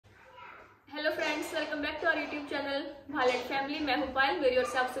Welcome back to our YouTube channel भालेट family. मैं हूं पायल, मेरी ओर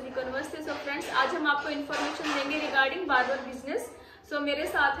से आप सभी को नमस्ते। सो फ्रेंड्स, आज हम आपको इन्फॉर्मेशन देंगे रिगार्डिंग बार्बर बिजनेस। सो मेरे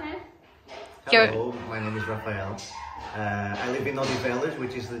साथ हैं Hello, my name is Rafael. I live in Odivelas,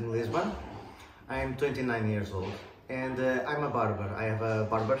 which is in Lisbon. I am 29 years old and I'm a barber. I have a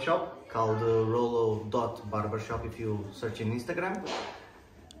barber shop called Rolo.barbershop if you search in Instagram.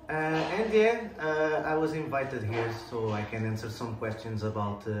 I was invited here so I can answer some questions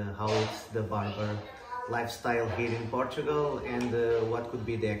about how it's the barber lifestyle here in Portugal and what could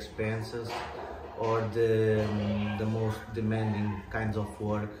be the expenses or the most demanding kinds of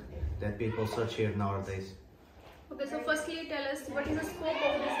work that people search here nowadays. Okay, so firstly tell us what is the scope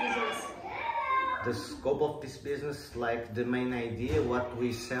of this business? The scope of this business, like the main idea, what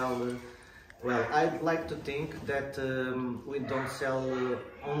we sell. Well, I'd like to think that we don't sell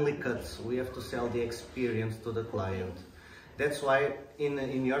only cuts. We have to sell the experience to the client. That's why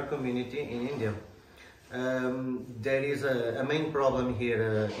in your community in India, there is a main problem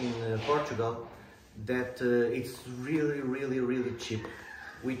here in Portugal that it's really cheap,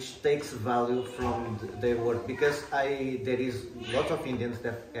 which takes value from their work, because there is lots of Indians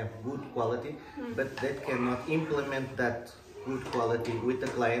that have good quality, but that cannot implement that good quality with the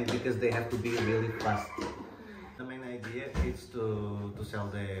client because they have to be really fast. The main idea is to sell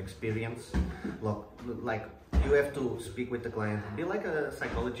the experience. Like you have to speak with the client, be like a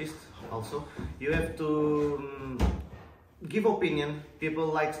psychologist also. You have to give opinion.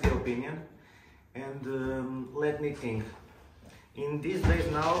 People like the opinion. And let me think. In these days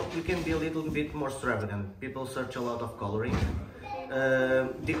now, you can be a little bit more extravagant. People search a lot of coloring,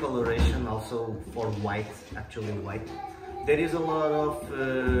 decoloration also for white, actually white. There is a lot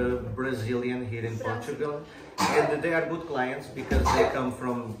of Brazilian here in Portugal, and they are good clients because they come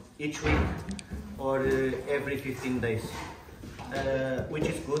from each week or every 15 days, which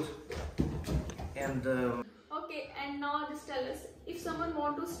is good. And okay, and now just tell us, if someone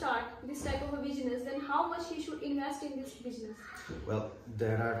want to start this type of a business, then how much he should invest in this business? Well,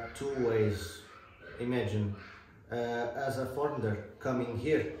 there are two ways. Imagine as a foreigner coming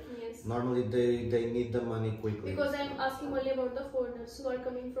here. Yes. Normally they need the money quickly. Because I'm asking only about the foreigners who are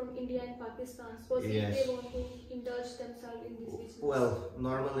coming from India and Pakistan. Suppose if Yes. they want to indulge themselves in this business. Well,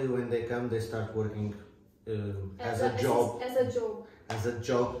 normally when they come, they start working as a job. As a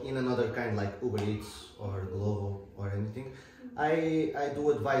job in another kind, like Uber Eats or Glovo or anything. I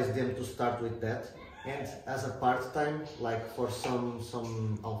do advise them to start with that, and as a part-time, like for some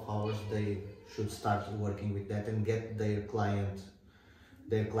half hours, they should start working with that and get their clients,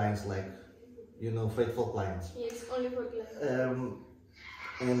 like, you know, faithful clients. Yes, only for clients.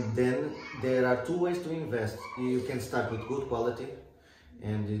 And then there are two ways to invest. You can start with good quality,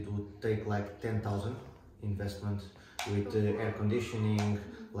 and it would take like 10,000 investment with air conditioning,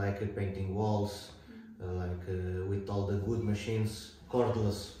 like painting walls, with all the good machines,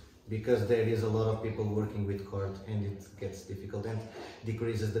 cordless, because there is a lot of people working with cord and it gets difficult and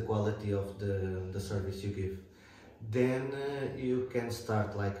decreases the quality of the service you give. Then you can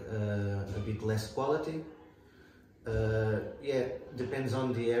start like a bit less quality. Yeah, depends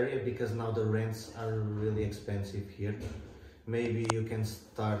on the area, because now the rents are really expensive here. Maybe you can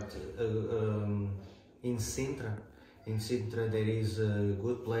start in Sintra. In Sintra there is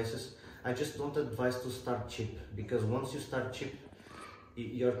good places. I just don't advise to start cheap, because once you start cheap,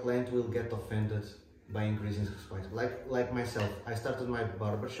 your client will get offended by increasing his price. Like myself, I started my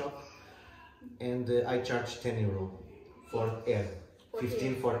barber shop and I charge €10 for hair,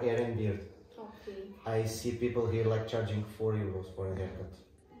 15 for hair and beard. Okay. I see people here like charging €4 for a haircut.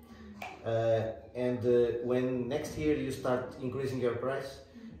 When next year you start increasing your price,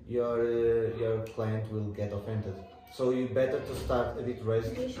 your client will get offended. So you better to start a bit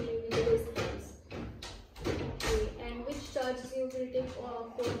raised. Initially, we raise the price. Okay, and which charges you will take for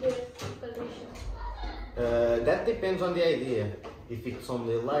hair coloration? That depends on the idea. If it's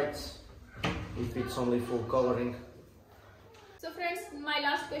only lights, if it's only full coloring. So friends, my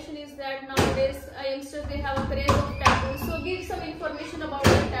last question is that nowadays youngsters, they have a craze of tattoos. So give some information about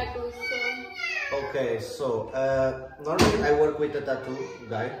the tattoos. Okay, so normally I work with a tattoo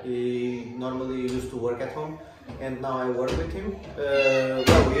guy. He normally used to work at home, and now I work with him.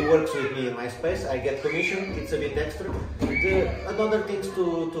 Well, he works with me in my space. I get commission. It's a bit extra. Another things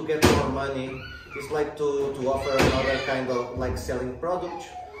to get more money is like to offer another kind of like selling products,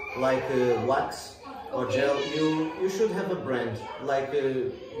 like wax or gel. You should have a brand. Like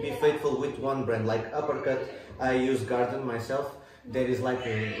be faithful with one brand. Like Uppercut, I use Garden myself. There is like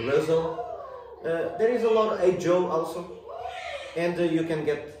Russell. There is a lot of Joe also, and you can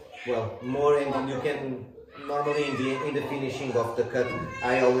get, well, more, and normally in the finishing of the cut,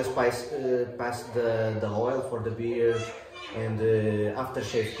 I always pass the oil for the beard and the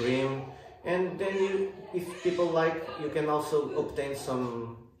aftershave cream, and then if people like, you can also obtain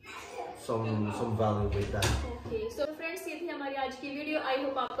some value with that. Okay, so friends, ये थी हमारी आज की video. I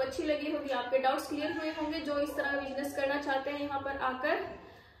hope आपको अच्छी लगी होगी, आपके डाउट्स क्लियर हुए होंगे जो इस तरह का बिजनेस करना चाहते हैं यहाँ पर आकर.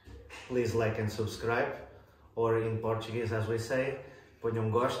 Please like and subscribe, or in Portuguese as we say,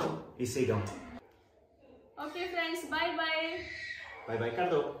 ponham gosto e sigam. Okay friends, bye bye. Bye bye,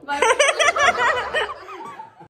 Cardo. Bye.